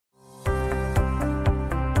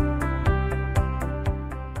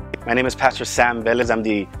My name is Pastor Sam Vélez. I'm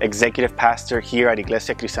the executive pastor here at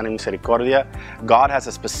Iglesia Cristiana Misericordia. God has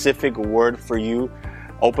a specific word for you.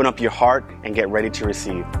 Open up your heart and get ready to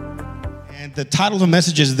receive. And the title of the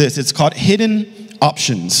message is this. It's called Hidden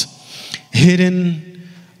Options. Hidden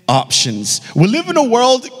Options. We live in a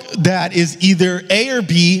world that is either A or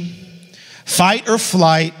B, fight or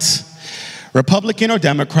flight, Republican or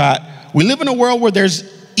Democrat. We live in a world where there's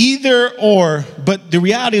either or, but the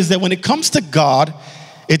reality is that when it comes to God,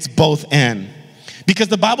 it's both and. Because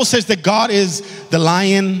the Bible says that God is the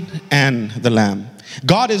lion and the lamb.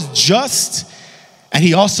 God is just, and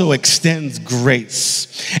he also extends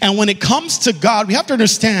grace. And when it comes to God, we have to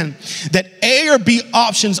understand that A or B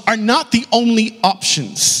options are not the only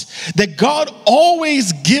options. That God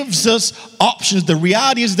always gives us options. The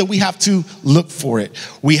reality is that we have to look for it.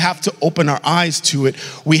 We have to open our eyes to it.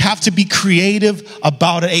 We have to be creative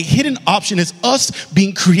about it. A hidden option is us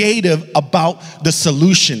being creative about the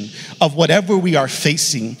solution of whatever we are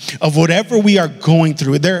facing, of whatever we are going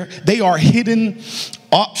through. They are hidden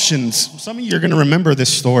options. Some of you are going to remember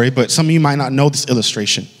this story, but some of you might not know this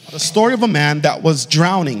illustration. The story of a man that was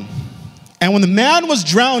drowning. And when the man was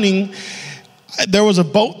drowning, there was a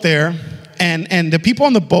boat there, and the people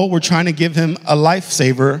on the boat were trying to give him a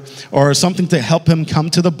lifesaver or something to help him come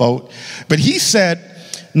to the boat. But he said,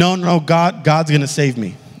 no, God's going to save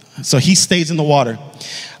me. So he stays in the water.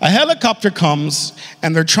 A helicopter comes,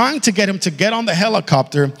 and they're trying to get him to get on the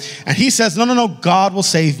helicopter. And he says, no, God will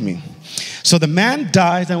save me. So the man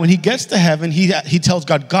dies, and when he gets to heaven, he tells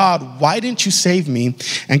God, God, why didn't you save me?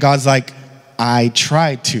 And God's like, I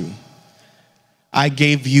tried to. I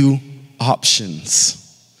gave you options.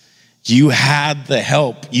 You had the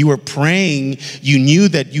help. You were praying. You knew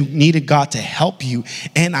that you needed God to help you.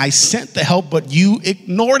 And I sent the help, but you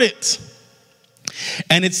ignored it.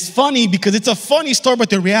 And it's funny because it's a funny story, but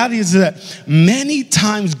the reality is that many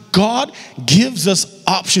times God gives us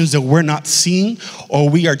options that we're not seeing or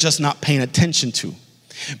we are just not paying attention to.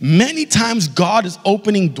 Many times God is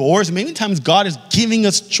opening doors. Many times God is giving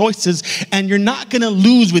us choices, and you're not going to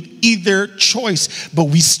lose with either choice, but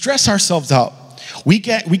we stress ourselves out. We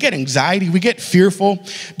get anxiety. We get fearful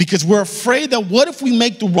because we're afraid that what if we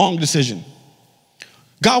make the wrong decision?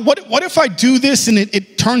 God, what if I do this and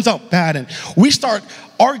it turns out bad? And we start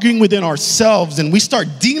arguing within ourselves, and we start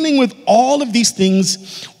dealing with all of these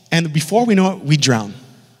things, and before we know it, we drown.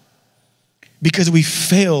 Because we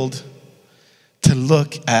failed to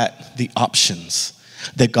look at the options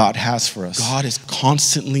that God has for us. God is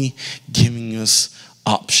constantly giving us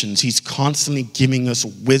options. He's constantly giving us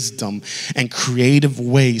wisdom and creative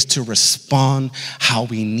ways to respond how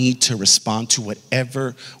we need to respond to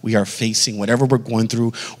whatever we are facing, whatever we're going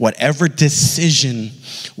through, whatever decision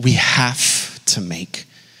we have to make.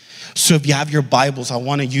 So if you have your Bibles, I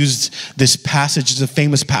want to use this passage. It's a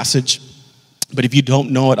famous passage, but if you don't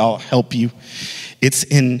know it, I'll help you. It's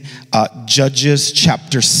in Judges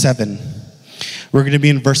chapter 7. We're going to be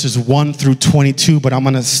in verses 1 through 22, but I'm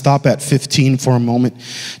going to stop at 15 for a moment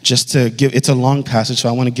just to give, it's a long passage, so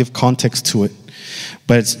I want to give context to it.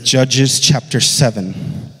 But it's Judges chapter 7.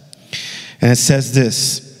 And it says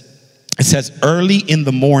this. It says, early in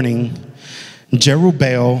the morning,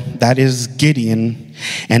 Jerubbaal, that is Gideon,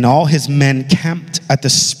 and all his men camped at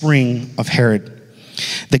the spring of Harod.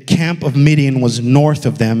 The camp of Midian was north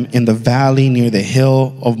of them in the valley near the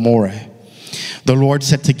hill of Moreh. The Lord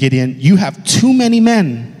said to Gideon, you have too many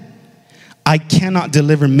men. I cannot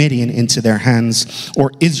deliver Midian into their hands,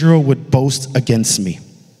 or Israel would boast against me.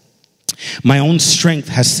 My own strength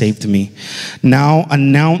has saved me. Now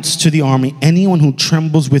announce to the army, anyone who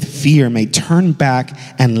trembles with fear may turn back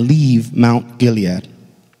and leave Mount Gilead.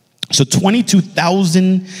 So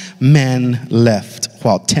 22,000 men left,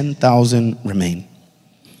 while 10,000 remained.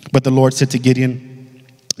 But the Lord said to Gideon,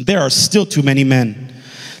 there are still too many men.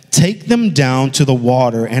 Take them down to the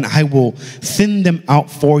water, and I will thin them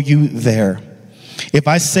out for you there. If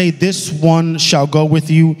I say this one shall go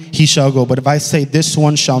with you, he shall go. But if I say this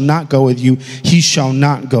one shall not go with you, he shall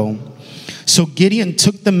not go. So Gideon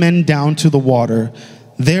took the men down to the water.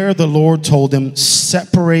 There the Lord told him,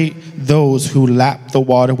 separate those who lap the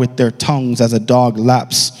water with their tongues as a dog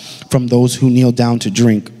laps from those who kneel down to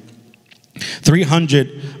drink.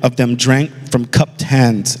 300 of them drank from cupped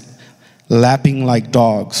hands, lapping like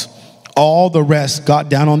dogs. All the rest got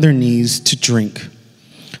down on their knees to drink.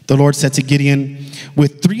 The Lord said to Gideon,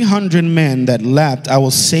 with 300 men that lapped, I will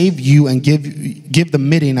save you and give the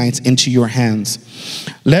Midianites into your hands.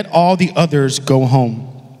 Let all the others go home.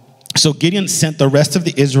 So Gideon sent the rest of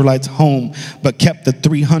the Israelites home, but kept the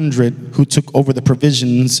 300 who took over the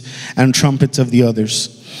provisions and trumpets of the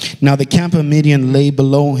others. Now the camp of Midian lay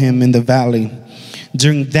below him in the valley.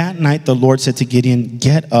 During that night, the Lord said to Gideon,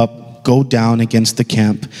 "Get up, go down against the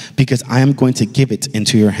camp, because I am going to give it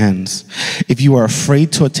into your hands. If you are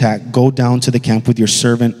afraid to attack, go down to the camp with your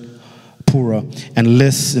servant Purah and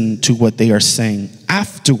listen to what they are saying.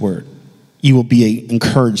 Afterward, you will be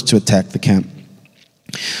encouraged to attack the camp."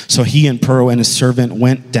 So he and Purah and his servant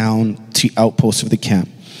went down to outposts of the camp.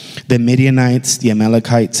 The Midianites, the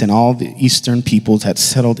Amalekites, and all the eastern peoples had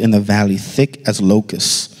settled in the valley, thick as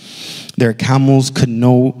locusts. Their camels could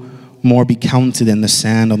no more be counted than the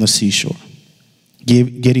sand on the seashore.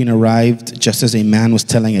 Gideon arrived just as a man was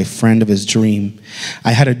telling a friend of his dream.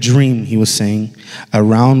 "I had a dream," he was saying. "A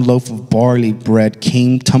round loaf of barley bread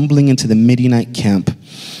came tumbling into the Midianite camp.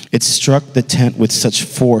 It struck the tent with such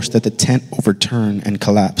force that the tent overturned and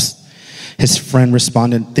collapsed." His friend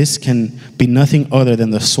responded, "This can be nothing other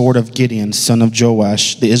than the sword of Gideon, son of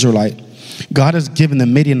Joash, the Israelite. God has given the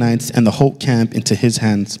Midianites and the whole camp into his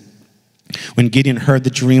hands." When Gideon heard the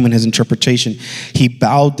dream and his interpretation, he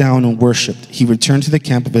bowed down and worshipped. He returned to the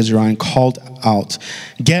camp of Israel and called out,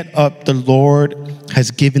 "Get up, the Lord has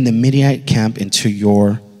given the Midianite camp into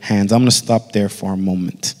your hands." I'm going to stop there for a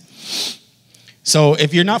moment. So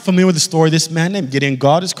if you're not familiar with the story, this man named Gideon,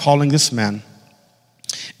 God is calling this man.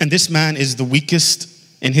 And this man is the weakest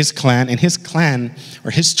in his clan. And his clan,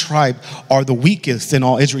 or his tribe, are the weakest in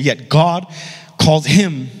all Israel. Yet God called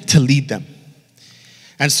him to lead them.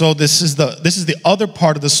 And so this is the other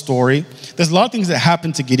part of the story. There's a lot of things that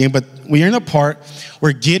happen to Gideon, but we're in a part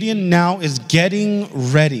where Gideon now is getting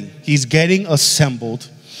ready. He's getting assembled.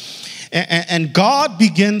 And God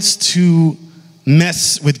begins to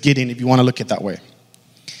mess with Gideon, if you want to look at it that way.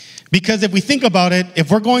 Because if we think about it,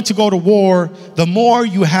 if we're going to go to war, the more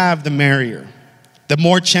you have, the merrier. The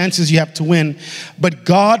more chances you have to win. But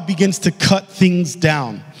God begins to cut things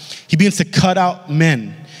down. He begins to cut out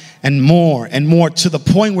men. And more to the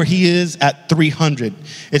point where he is at 300.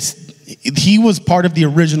 He was part of the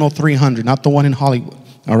original 300, not the one in Hollywood,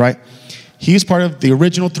 all right? He's part of the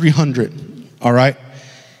original 300, all right?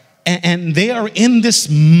 And they are in this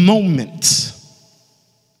moment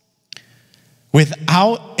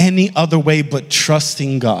without any other way but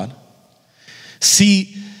trusting God.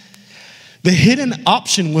 See, the hidden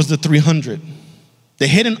option was the 300. The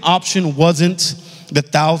hidden option wasn't the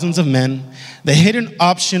thousands of men. The hidden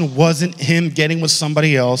option wasn't him getting with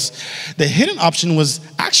somebody else. The hidden option was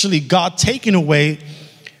actually God taking away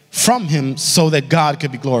from him so that God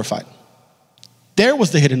could be glorified. There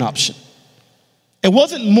was the hidden option. It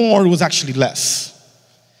wasn't more, it was actually less.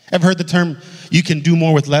 Ever heard the term, you can do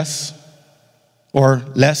more with less? Or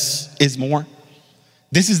less is more?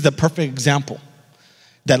 This is the perfect example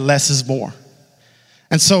that less is more.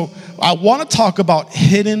 And so I want to talk about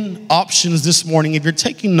hidden options this morning. If you're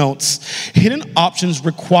taking notes, hidden options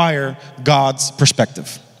require God's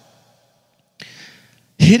perspective.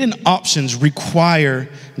 Hidden options require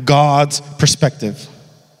God's perspective.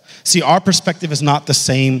 See, our perspective is not the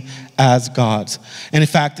same as God's. And in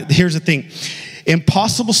fact, here's the thing.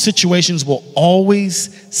 Impossible situations will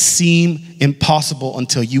always seem impossible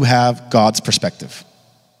until you have God's perspective.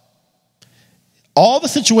 All the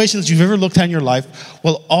situations you've ever looked at in your life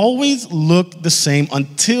will always look the same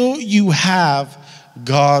until you have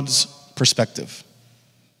God's perspective.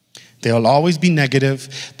 They will always be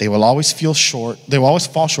negative. They will always feel short. They will always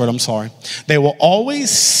fall short, They will always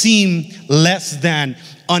seem less than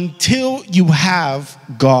until you have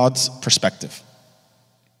God's perspective.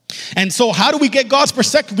 And so how do we get God's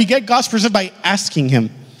perspective? We get God's perspective by asking him.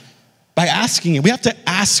 By asking him. We have to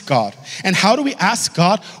ask God. And how do we ask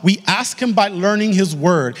God? We ask him by learning his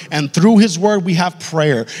word. And through his word, we have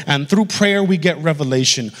prayer. And through prayer, we get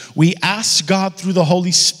revelation. We ask God through the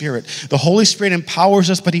Holy Spirit. The Holy Spirit empowers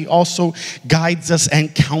us, but he also guides us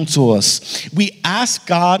and counsels us. We ask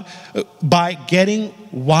God by getting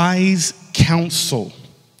wise counsel.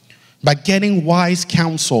 By getting wise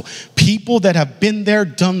counsel. People that have been there,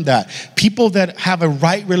 done that. People that have a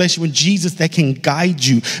right relation with Jesus that can guide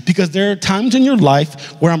you. Because there are times in your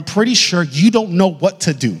life where I'm pretty sure you don't know what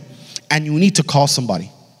to do. And you need to call somebody.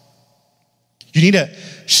 You need to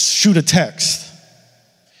shoot a text.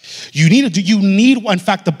 In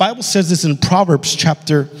fact, the Bible says this in Proverbs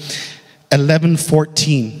chapter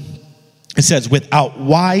 11:14. It says, without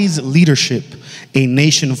wise leadership, a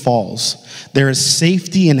nation falls. There is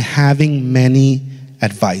safety in having many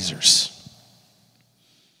advisors.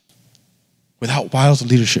 Without wise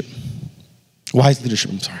leadership.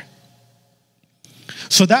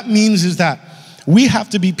 So that means is that we have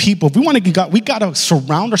to be people. If we want to get God, we got to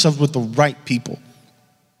surround ourselves with the right people.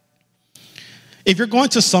 If you're going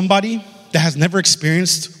to somebody that has never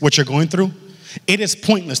experienced what you're going through, it is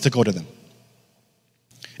pointless to go to them.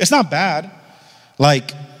 It's not bad.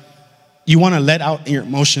 Like, you want to let out your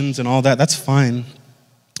emotions and all that, that's fine.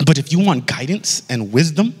 But if you want guidance and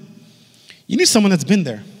wisdom, you need someone that's been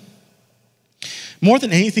there. More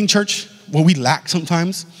than anything, church, what we lack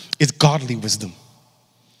sometimes is godly wisdom.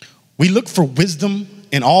 We look for wisdom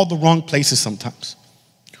in all the wrong places sometimes.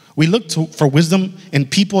 We look for wisdom in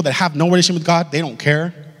people that have no relation with God. They don't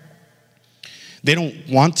care. They don't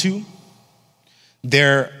want to.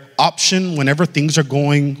 Their option whenever things are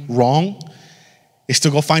going wrong is to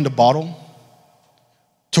go find a bottle,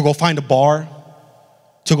 to go find a bar,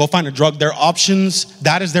 to go find a drug. Their options,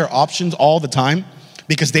 that is their options all the time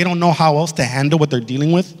because they don't know how else to handle what they're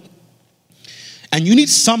dealing with. And you need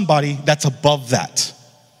somebody that's above that.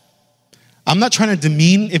 I'm not trying to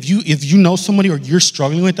demean, if you know somebody or you're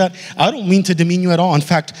struggling with that, I don't mean to demean you at all. In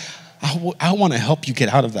fact, I want to help you get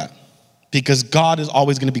out of that because God is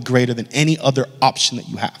always going to be greater than any other option that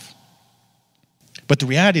you have. But the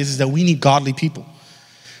reality is that we need godly people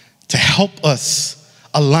to help us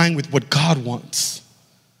align with what God wants,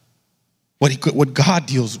 what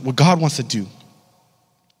God wants to do.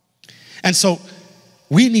 And so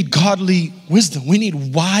we need godly wisdom. We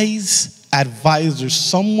need wise advisors,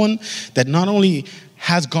 someone that not only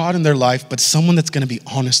has God in their life, but someone that's going to be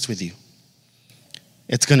honest with you.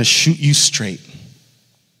 It's going to shoot you straight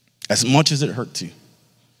as much as it hurts you.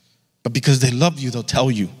 But because they love you, they'll tell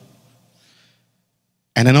you.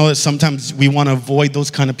 And I know that sometimes we want to avoid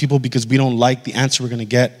those kind of people because we don't like the answer we're going to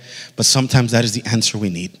get, but sometimes that is the answer we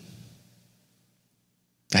need.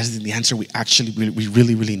 That is the answer we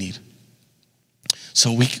really, really need.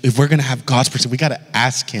 So if we're going to have God's perspective, we got to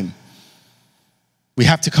ask him. We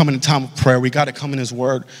have to come in a time of prayer. We got to come in his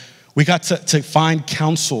word. We got to find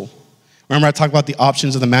counsel. Remember I talked about the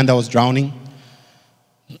options of the man that was drowning?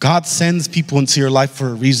 God sends people into your life for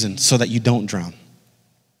a reason so that you don't drown.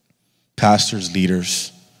 Pastors,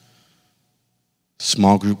 leaders,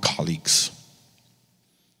 small group colleagues,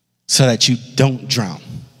 so that you don't drown.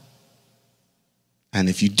 And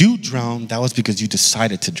if you do drown, that was because you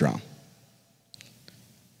decided to drown.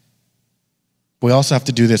 We also have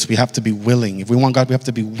to do this. We have to be willing. If we want God, we have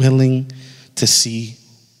to be willing to see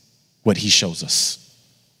what he shows us.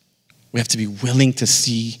 We have to be willing to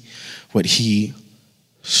see what he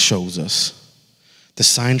shows us. The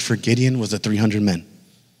sign for Gideon was the 300 men.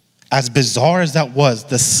 As bizarre as that was,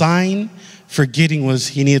 the sign for Gideon was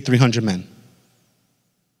he needed 300 men.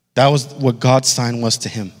 That was what God's sign was to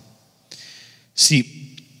him.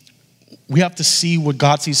 See, we have to see what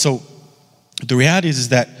God sees. So the reality is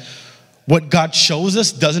that what God shows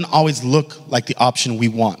us doesn't always look like the option we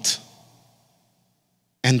want.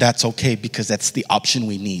 And that's okay because that's the option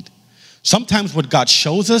we need. Sometimes what God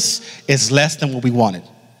shows us is less than what we wanted.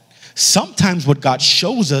 Sometimes what God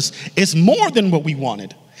shows us is more than what we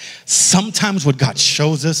wanted. Sometimes what God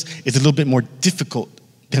shows us is a little bit more difficult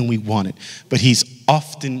than we wanted. But he's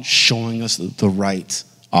often showing us the right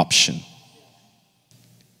option.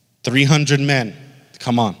 300 men,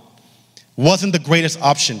 come on. Wasn't the greatest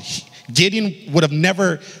option. Gideon would have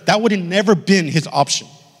never been his option.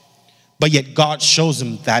 But yet God shows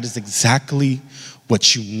him that is exactly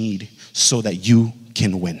what you need so that you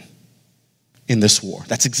can win in this war.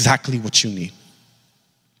 That's exactly what you need.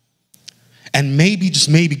 And maybe, just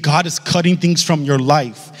maybe, God is cutting things from your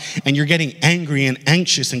life and you're getting angry and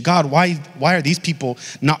anxious. And God, why are these people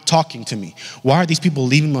not talking to me? Why are these people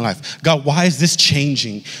leaving my life? God, why is this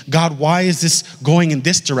changing? God, why is this going in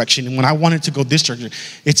this direction? And when I wanted to go this direction,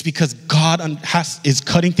 it's because God is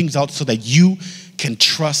cutting things out so that you can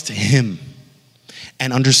trust him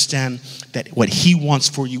and understand that what he wants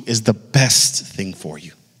for you is the best thing for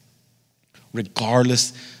you,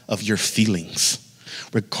 regardless of your feelings.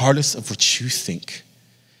 Regardless of what you think,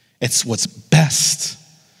 it's what's best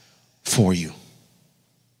for you.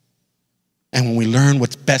 And when we learn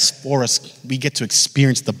what's best for us, we get to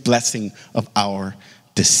experience the blessing of our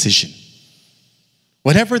decision.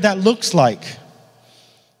 Whatever that looks like,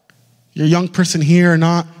 you're a young person here or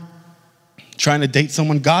not, trying to date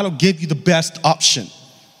someone, God will give you the best option.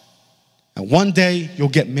 And one day you'll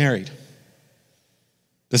get married.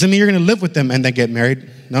 Doesn't mean you're going to live with them and then get married.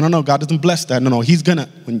 No. God doesn't bless that. No. He's going to,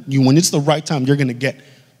 when it's the right time, you're going to get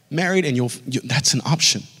married and that's an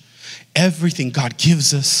option. Everything, God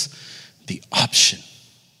gives us the option.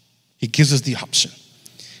 He gives us the option.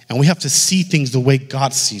 And we have to see things the way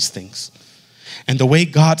God sees things. And the way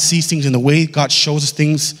God sees things and the way God shows us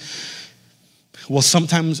things will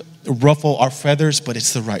sometimes ruffle our feathers, but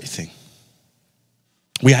it's the right thing.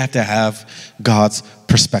 We have to have God's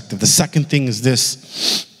perspective. The second thing is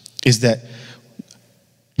that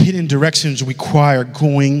hidden directions require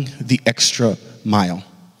going the extra mile.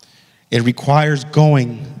 It requires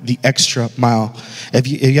going the extra mile. If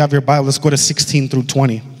you have your Bible, let's go to 16 through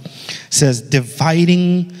 20. It says,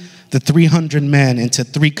 dividing the 300 men into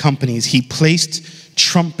 3 companies, he placed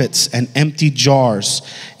trumpets and empty jars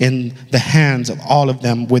in the hands of all of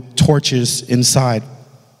them with torches inside.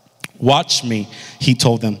 Watch me, he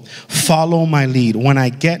told them. Follow my lead. When I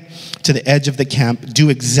get to the edge of the camp, do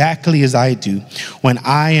exactly as I do. When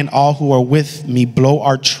I and all who are with me blow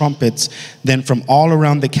our trumpets, then from all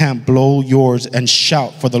around the camp blow yours and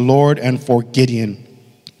shout for the Lord and for Gideon.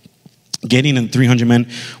 Gideon and 300 men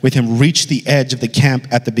with him reached the edge of the camp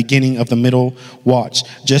at the beginning of the middle watch.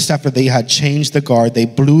 Just after they had changed the guard, they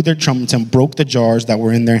blew their trumpets and broke the jars that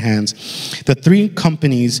were in their hands. The 3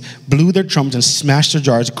 companies blew their trumpets and smashed their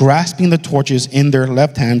jars, grasping the torches in their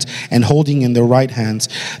left hands and holding in their right hands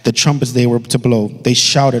the trumpets they were to blow. They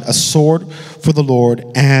shouted, a sword for the Lord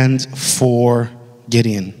and for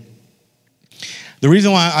Gideon. The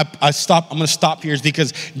reason why I'm going to stop here is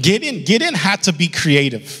because Gideon had to be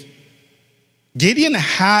creative. Gideon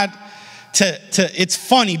had to, it's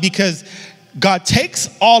funny because God takes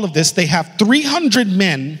all of this. They have 300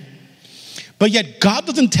 men, but yet God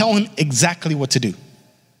doesn't tell him exactly what to do.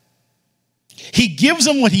 He gives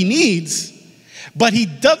him what he needs, but he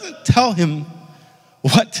doesn't tell him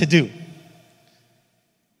what to do.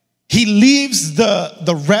 He leaves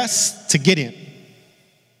the rest to Gideon.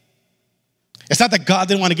 It's not that God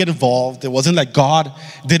didn't want to get involved. It wasn't that God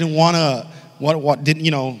didn't want to, I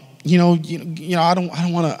don't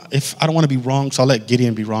want to be wrong, so I'll let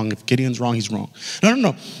Gideon be wrong. If Gideon's wrong, he's wrong.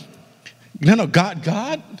 No.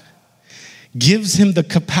 God gives him the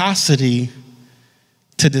capacity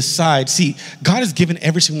to decide. See, God has given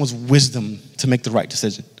every single one's wisdom to make the right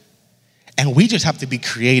decision, and we just have to be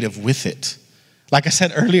creative with it. Like I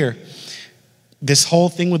said earlier, this whole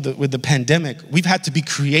thing with the pandemic, we've had to be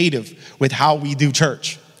creative with how we do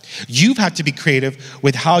church. You've had to be creative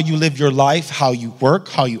with how you live your life, how you work,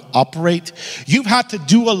 how you operate. You've had to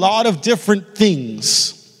do a lot of different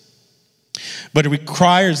things. But it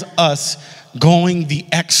requires us going the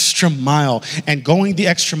extra mile. And going the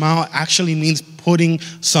extra mile actually means putting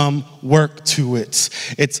some work to it.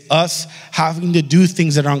 It's us having to do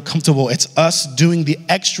things that are uncomfortable. It's us doing the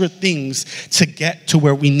extra things to get to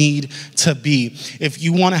where we need to be. If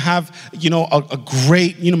you want to have, a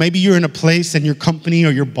great, maybe you're in a place and your company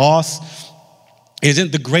or your boss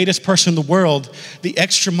isn't the greatest person in the world, the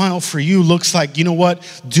extra mile for you looks like,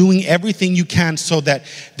 doing everything you can so that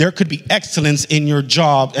there could be excellence in your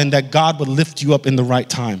job and that God would lift you up in the right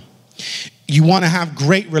time. You want to have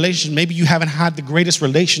great relationships. Maybe you haven't had the greatest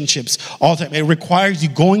relationships all the time. It requires you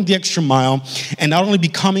going the extra mile and not only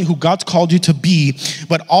becoming who God's called you to be,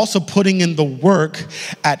 but also putting in the work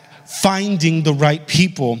at finding the right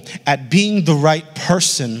people, at being the right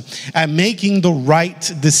person, at making the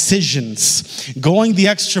right decisions. Going the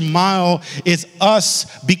extra mile is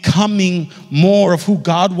us becoming more of who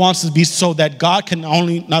God wants us to be so that God can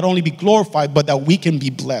not only be glorified, but that we can be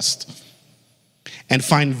blessed and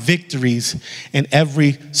find victories in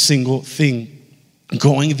every single thing.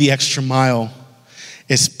 Going the extra mile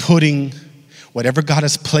is putting whatever God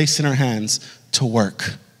has placed in our hands to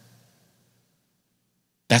work.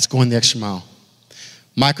 That's going the extra mile.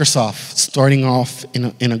 Microsoft starting off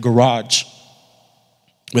in a garage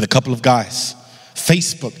with a couple of guys.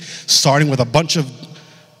 Facebook starting with a bunch of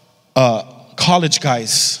college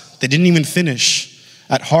guys that didn't even finish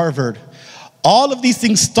at Harvard. All of these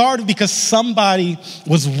things started because somebody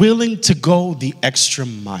was willing to go the extra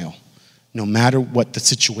mile, no matter what the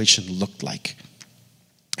situation looked like.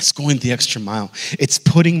 It's going the extra mile. It's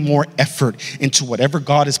putting more effort into whatever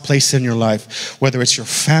God has placed in your life, whether it's your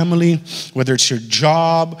family, whether it's your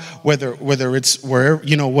job, whether it's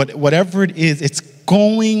wherever, whatever it is, it's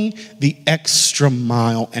going the extra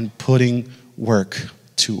mile and putting work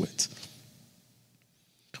to it.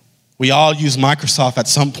 We all use Microsoft at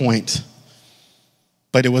some point,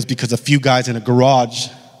 but it was because a few guys in a garage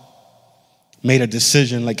made a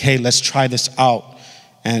decision like, hey, let's try this out.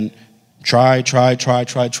 And try,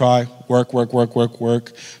 work,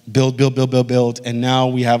 build. And now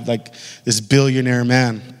we have like this billionaire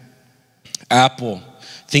man. Apple,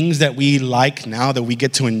 things that we like now that we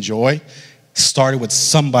get to enjoy, started with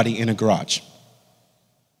somebody in a garage.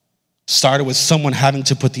 Started with someone having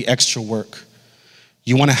to put the extra work.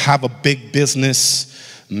 You want to have a big business,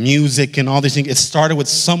 music and all these things. It started with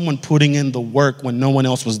someone putting in the work when no one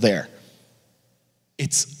else was there.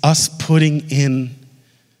 It's us putting in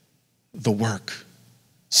the work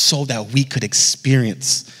so that we could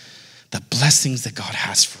experience the blessings that God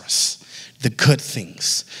has for us, the good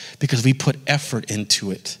things, because we put effort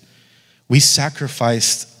into it. We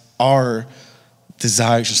sacrificed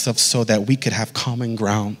desires and stuff so that we could have common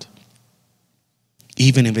ground,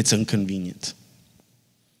 even if it's inconvenient.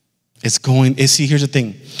 See, here's the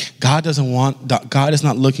thing. God is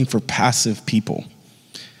not looking for passive people.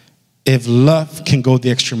 If love can go the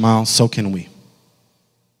extra mile, so can we.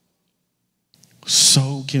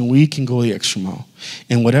 Can go the extra mile.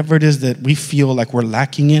 And whatever it is that we feel like we're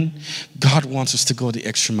lacking in, God wants us to go the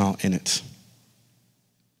extra mile in it.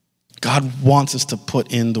 God wants us to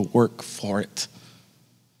put in the work for it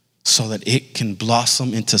so that it can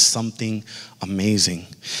blossom into something amazing.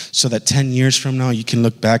 So that 10 years from now, you can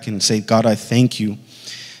look back and say, God, I thank you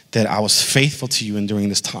that I was faithful to you during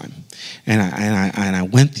this time. And I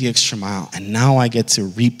went the extra mile. And now I get to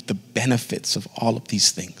reap the benefits of all of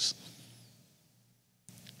these things.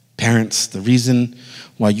 Parents, the reason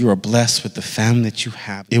why you are blessed with the family that you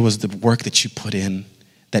have, it was the work that you put in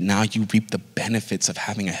that now you reap the benefits of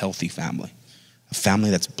having a healthy family. A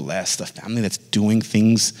family that's blessed, a family that's doing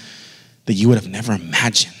things that you would have never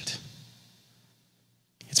imagined.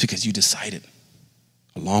 It's because you decided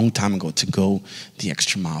a long time ago to go the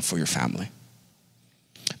extra mile for your family.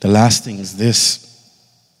 The last thing is this,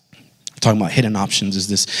 talking about hidden options,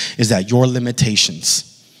 is that your limitations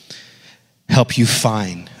help you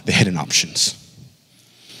find the hidden options.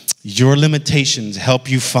 Your limitations help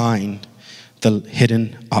you find the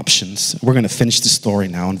hidden options. We're going to finish the story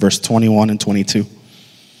now in verse 21 and 22.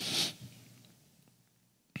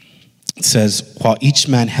 It says, while each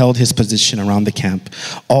man held his position around the camp,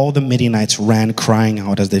 all the Midianites ran crying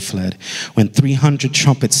out as they fled. When 300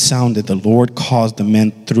 trumpets sounded, the Lord caused the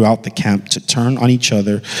men throughout the camp to turn on each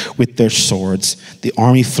other with their swords. The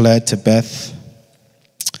army fled to Beth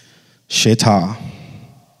Shetah,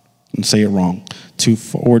 and say it wrong, to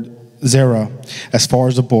Ford Zerah, as far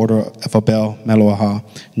as the border of Abel Meloah,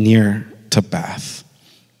 near to Bath.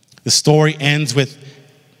 The story ends with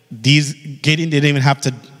Gideon didn't even have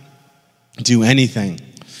to do anything.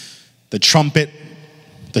 The trumpet,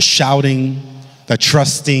 the shouting, the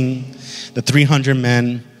trusting, the 300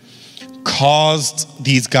 men caused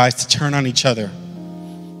these guys to turn on each other.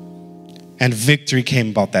 And victory came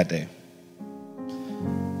about that day.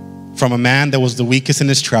 From a man that was the weakest in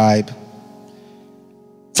his tribe,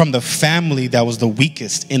 from the family that was the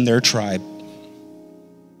weakest in their tribe,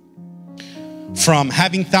 from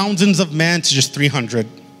having thousands of men to just 300,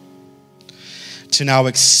 to now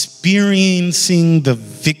experiencing the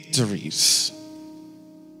victories.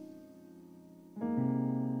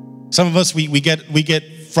 Some of us, we get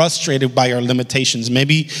frustrated by our limitations.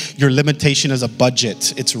 Maybe your limitation is a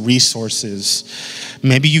budget, it's resources.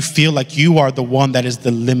 Maybe you feel like you are the one that is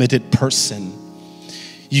the limited person.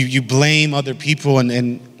 You blame other people,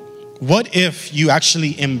 and what if you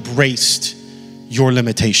actually embraced your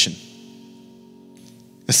limitation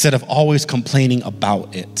instead of always complaining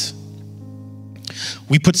about it?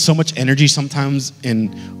 We put so much energy sometimes in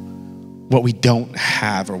what we don't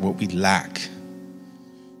have or what we lack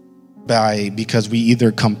because we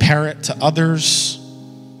either compare it to others,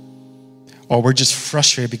 or we're just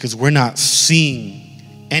frustrated because we're not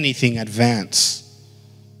seeing anything advance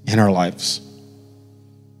in our lives.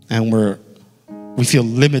 And we feel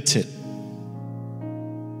limited.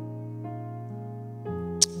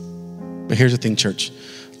 But here's the thing, church.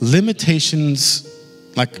 Limitations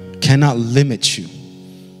cannot limit you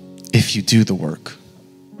if you do the work.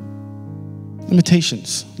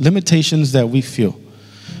 Limitations that we feel.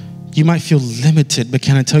 You might feel limited, but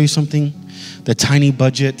can I tell you something? The tiny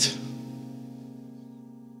budget,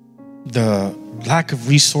 the lack of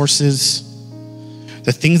resources,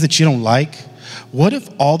 the things that you don't like. What if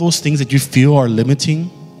all those things that you feel are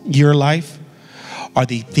limiting your life are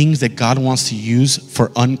the things that God wants to use for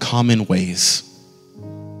uncommon ways?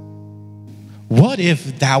 What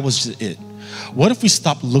if that was it? What if we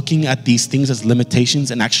stopped looking at these things as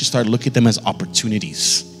limitations and actually start looking at them as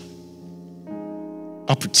opportunities?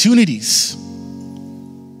 Opportunities.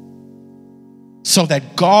 So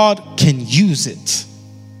that God can use it.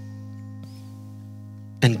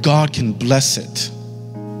 And God can bless it.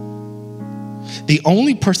 The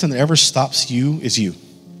only person that ever stops you is you.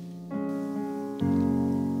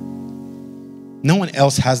 No one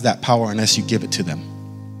else has that power unless you give it to them.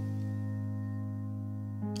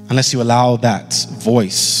 Unless you allow that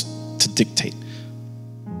voice to dictate.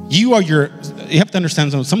 You have to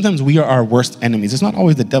understand, sometimes we are our worst enemies. It's not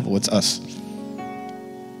always the devil, it's us.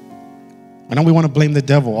 I know we want to blame the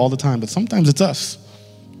devil all the time, but sometimes it's us.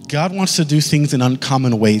 God wants to do things in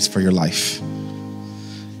uncommon ways for your life.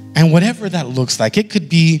 And whatever that looks like, it could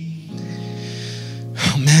be,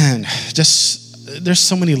 there's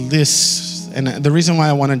so many lists. And the reason why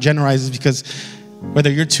I want to generalize is because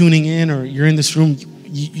whether you're tuning in or you're in this room,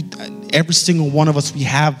 every single one of us, we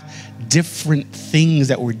have different things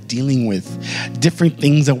that we're dealing with, different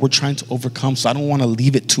things that we're trying to overcome. So I don't want to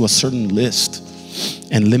leave it to a certain list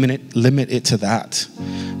and limit it to that,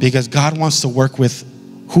 because God wants to work with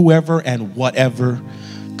whoever and whatever.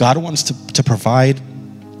 God wants to provide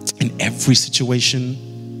in every situation.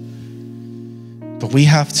 But we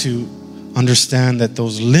have to understand that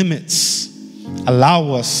those limits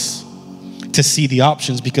allow us to see the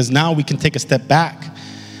options, because now we can take a step back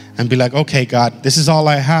and be like, okay, God, this is all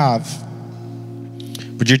I have,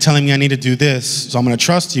 but you're telling me I need to do this, so I'm going to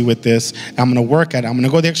trust you with this. I'm going to work at it. I'm going to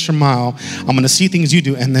go the extra mile. I'm going to see things you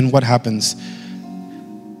do. And then what happens?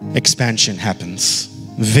 Expansion happens.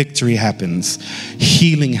 Victory happens.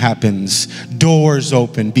 Healing happens. Doors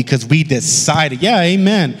open because we decided. Yeah,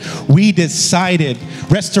 amen. We decided.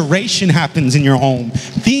 Restoration happens in your home.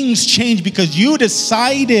 Things change because you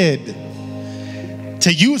decided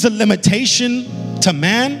to use a limitation to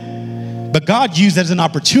man, but God used it as an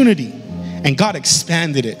opportunity, and God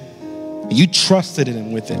expanded it. And you trusted in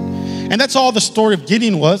Him with it. And that's all the story of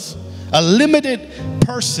Gideon was. A limited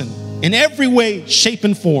person in every way, shape,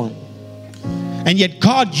 and form. And yet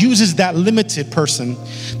God uses that limited person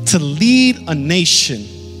to lead a nation.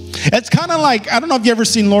 It's kind of like, I don't know if you've ever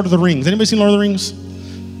seen Lord of the Rings. Anybody seen Lord of the Rings?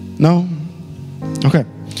 No? Okay.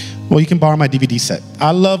 Well, you can borrow my DVD set.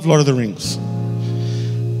 I love Lord of the Rings.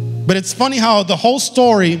 But it's funny how the whole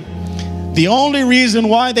story, the only reason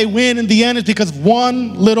why they win in the end is because of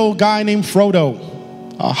one little guy named Frodo,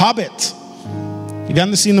 a hobbit. If you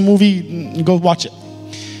haven't seen the movie, go watch it.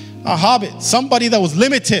 A hobbit, somebody that was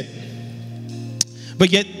limited.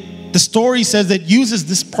 But yet the story says that uses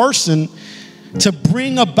this person to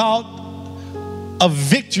bring about a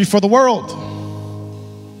victory for the world.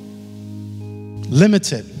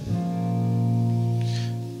 Limited.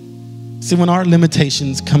 See, when our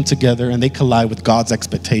limitations come together and they collide with God's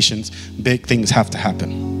expectations, big things have to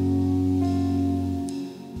happen.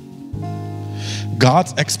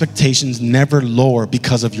 God's expectations never lower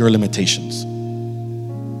because of your limitations.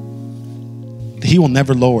 He will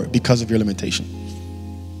never lower it because of your limitation.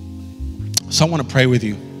 So I want to pray with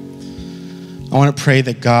you. I want to pray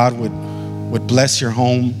that God would bless your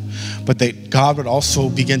home, but that God would also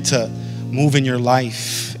begin to move in your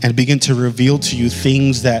life and begin to reveal to you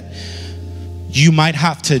things that you might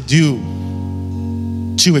have to do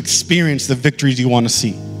to experience the victories you want to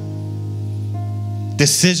see.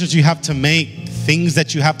 Decisions you have to make, things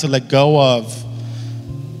that you have to let go of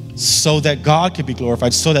so that God could be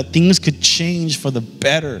glorified, so that things could change for the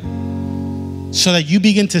better, so that you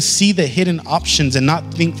begin to see the hidden options and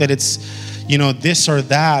not think that it's, this or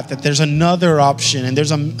that there's another option and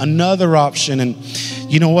there's another option. And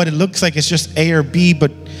you know what? It looks like it's just A or B,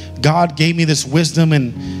 but God gave me this wisdom,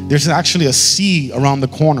 and there's actually a C around the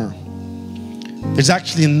corner. There's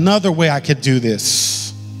actually another way I could do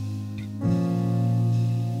this.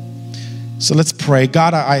 So let's pray.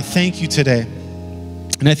 God, I thank you today.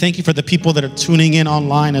 And I thank you for the people that are tuning in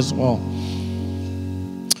online as well.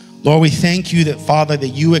 Lord, we thank you that, Father, that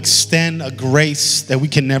you extend a grace that we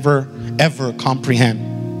can never, ever comprehend.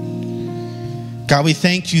 God, we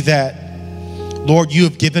thank you that, Lord, you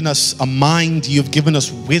have given us a mind, you have given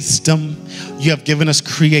us wisdom, you have given us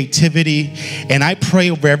creativity. And I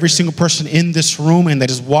pray over every single person in this room and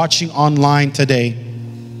that is watching online today,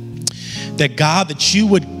 that God, that you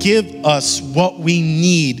would give us what we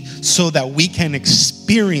need so that we can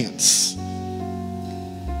experience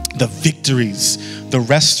the victories, the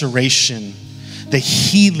restoration, the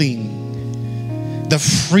healing, the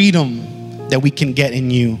freedom that we can get in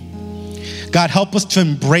you. God, help us to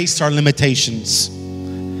embrace our limitations.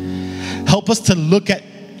 Help us to look at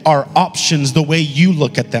our options the way you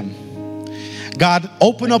look at them. God,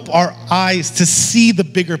 open up our eyes to see the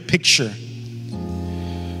bigger picture.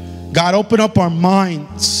 God, open up our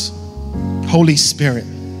minds, Holy Spirit.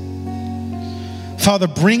 Father,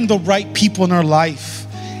 bring the right people in our life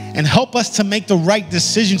and help us to make the right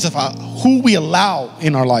decisions of who we allow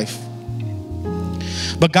in our life.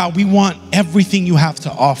 But God, we want everything you have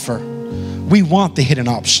to offer. We want the hidden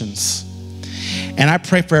options. And I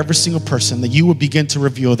pray for every single person that you would begin to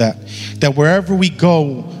reveal that wherever we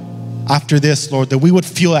go after this, Lord, that we would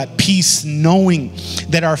feel at peace knowing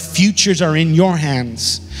that our futures are in your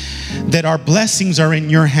hands, that our blessings are in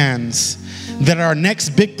your hands, that our next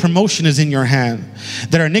big promotion is in your hand,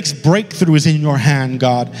 that our next breakthrough is in your hand,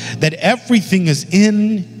 God, that everything is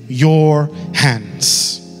in your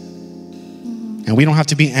hands. And we don't have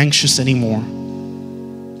to be anxious anymore.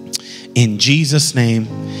 In Jesus' name,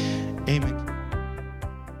 amen.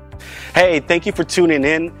 Hey, thank you for tuning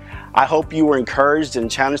in. I hope you were encouraged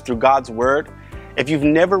and challenged through God's word. If you've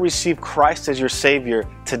never received Christ as your Savior,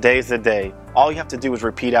 today's the day. All you have to do is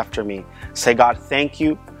repeat after me. Say, God, thank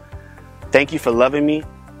you. Thank you for loving me.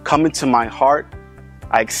 Come into my heart.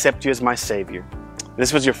 I accept you as my Savior. If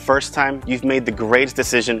this was your first time, you've made the greatest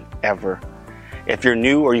decision ever. If you're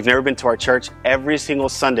new or you've never been to our church, every single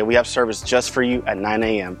Sunday we have service just for you at 9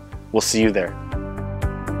 a.m. We'll see you there.